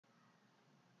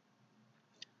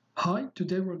Hi,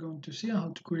 today we're going to see how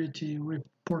to create a web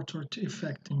portrait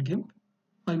effect in GIMP.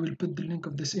 I will put the link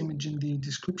of this image in the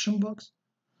description box.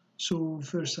 So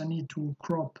first I need to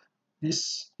crop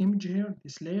this image here,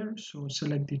 this layer. So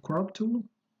select the crop tool.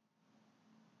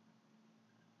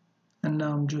 And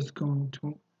now I just want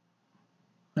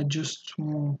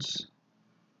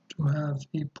to have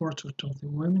a portrait of the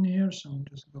woman here. So I'm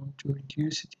just going to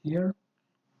reduce it here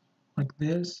like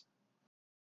this.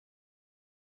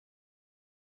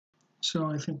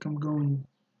 So I think I'm going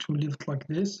to leave it like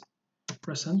this,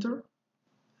 press enter.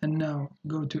 And now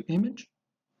go to image,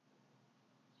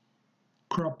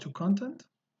 crop to content.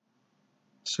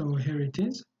 So here it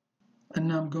is. And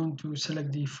now I'm going to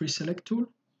select the free select tool.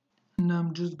 And now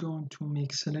I'm just going to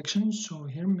make selections. So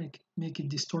here make it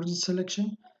distorted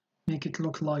selection. Make it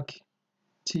look like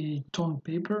the tone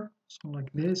paper. So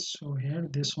like this. So here,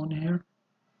 this one here.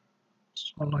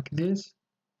 So like this.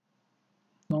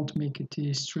 Don't make it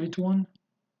a straight one.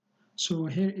 So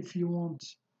here if you want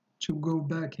to go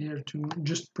back here to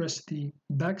just press the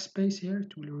backspace here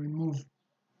to remove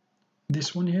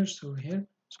this one here. So here.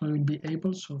 So I will be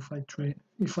able, so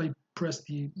if I press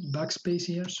the backspace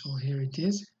here, so here it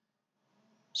is.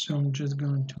 So I'm just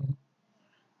going to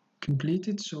complete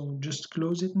it. So just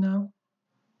close it now.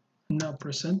 And now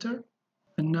press enter.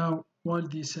 And now while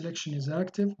the selection is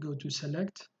active, go to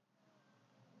select,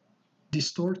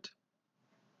 distort.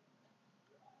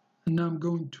 And now I'm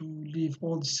going to leave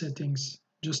all the settings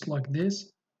just like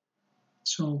this.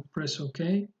 So press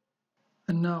OK.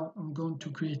 And now I'm going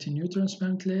to create a new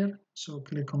transparent layer. So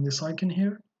click on this icon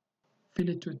here, fill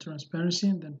it with transparency,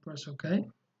 and then press OK.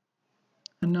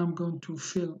 And now I'm going to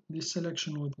fill this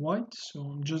selection with white. So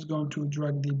I'm just going to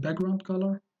drag the background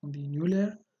color on the new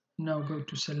layer. Now go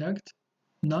to select,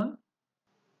 none.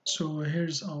 So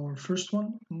here's our first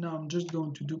one. Now I'm just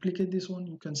going to duplicate this one.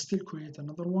 You can still create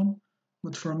another one,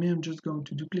 but for me, I'm just going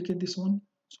to duplicate this one.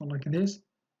 So like this,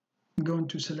 I'm going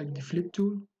to select the flip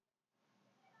tool.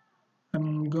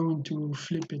 I'm going to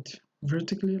flip it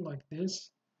vertically like this.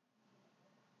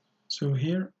 So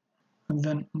here, and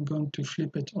then I'm going to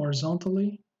flip it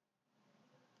horizontally.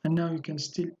 And now you can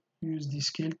still use the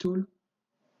scale tool.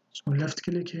 So left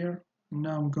click here. And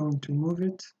now I'm going to move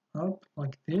it up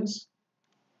like this.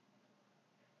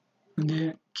 And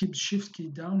then keep shift key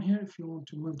down here if you want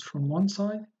to move it from one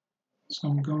side. So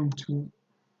I'm going to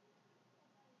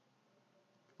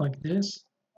like this.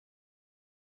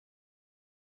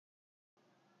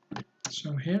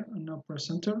 So here, and now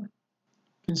press enter.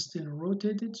 You can still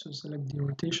rotate it, so select the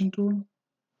rotation tool.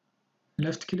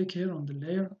 Left click here on the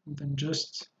layer, and then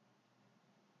just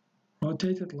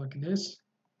rotate it like this.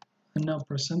 And now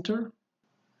press enter.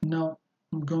 And now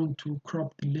I'm going to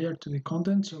crop the layer to the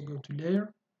content, so go to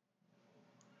layer,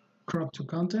 crop to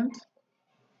content.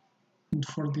 And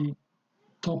for the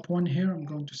top one here, I'm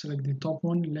going to select the top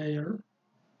one, layer,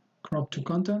 crop to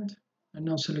content. And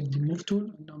now select the move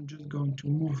tool, and I'm just going to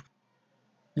move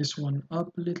this one up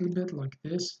a little bit like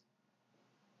this,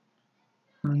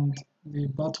 and the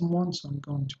bottom one, so I'm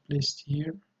going to place it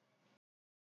here,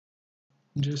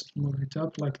 just move it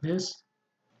up like this.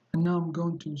 And now I'm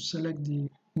going to select the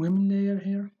women layer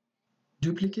here,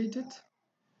 duplicate it,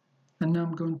 and now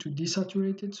I'm going to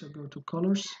desaturate it. So go to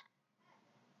colors,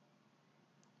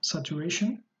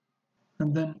 saturation,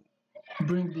 and then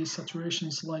bring the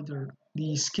saturation slider,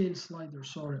 the scale slider,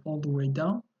 sorry, all the way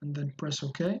down, and then press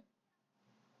OK.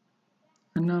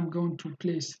 And now I'm going to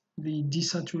place the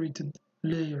desaturated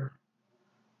layer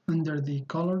under the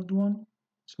colored one.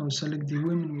 So select the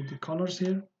women with the colors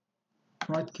here,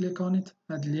 right click on it,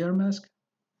 add layer mask,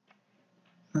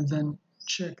 and then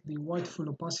check the white full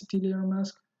opacity layer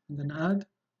mask, and then add.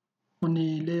 On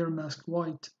the layer mask,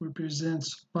 white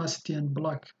represents opacity and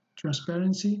black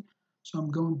transparency. So I'm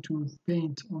going to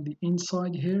paint on the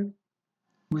inside here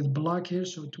with black here,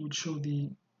 so it will show the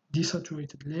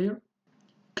desaturated layer.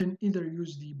 You can either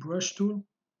use the brush tool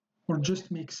or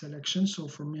just make selection. So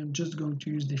for me, I'm just going to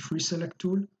use the free select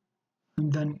tool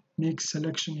and then make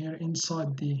selection here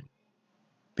inside the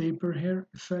paper here,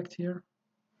 effect here.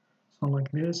 So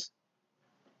like this.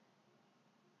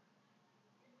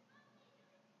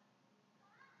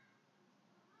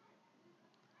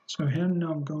 So here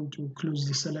now I'm going to close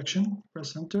the selection,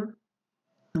 press enter,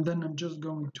 and then I'm just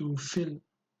going to fill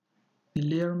the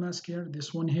layer mask here,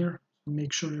 this one here. So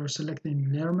make sure you're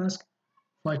selecting layer mask.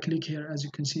 If I click here, as you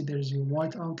can see, there's a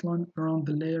white outline around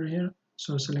the layer here.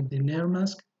 So select the layer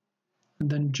mask and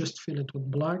then just fill it with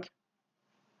black.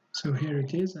 So here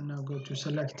it is, and now go to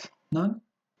select none.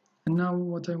 And now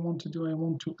what I want to do, I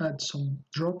want to add some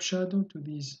drop shadow to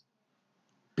these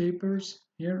papers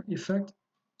here, effect.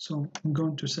 So I'm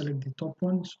going to select the top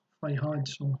ones. I hide,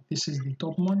 so this is the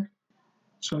top one.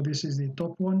 So this is the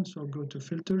top one. So go to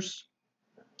filters,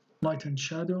 light and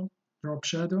shadow, drop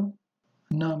shadow.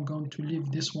 Now I'm going to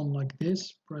leave this one like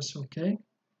this, press OK.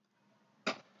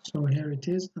 So here it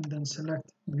is, and then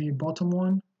select the bottom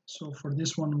one. So for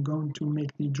this one, I'm going to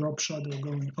make the drop shadow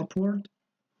going upward.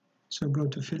 So go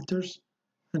to filters,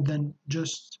 and then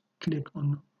just click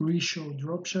on reshow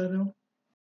drop shadow,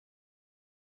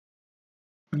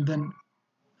 and then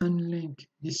unlink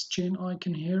this chain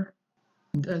icon here.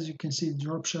 And as you can see,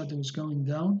 drop shadow is going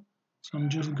down. So I'm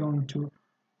just going to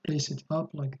place it up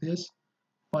like this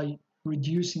by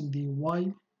reducing the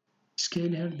Y scale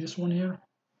here, this one here,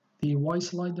 the Y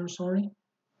slider, sorry.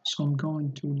 So I'm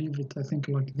going to leave it, I think,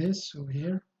 like this. So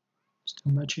here, it's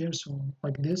too much here, so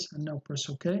like this, and now press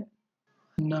OK.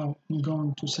 And now I'm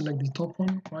going to select the top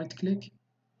one, right click,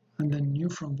 and then new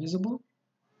from visible.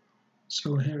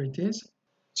 So here it is.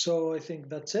 So I think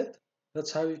that's it.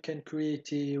 That's how you can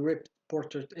create a ripped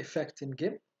portrait effect in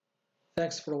GIMP.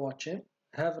 Thanks for watching.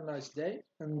 Have a nice day,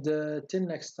 and till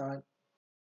next time.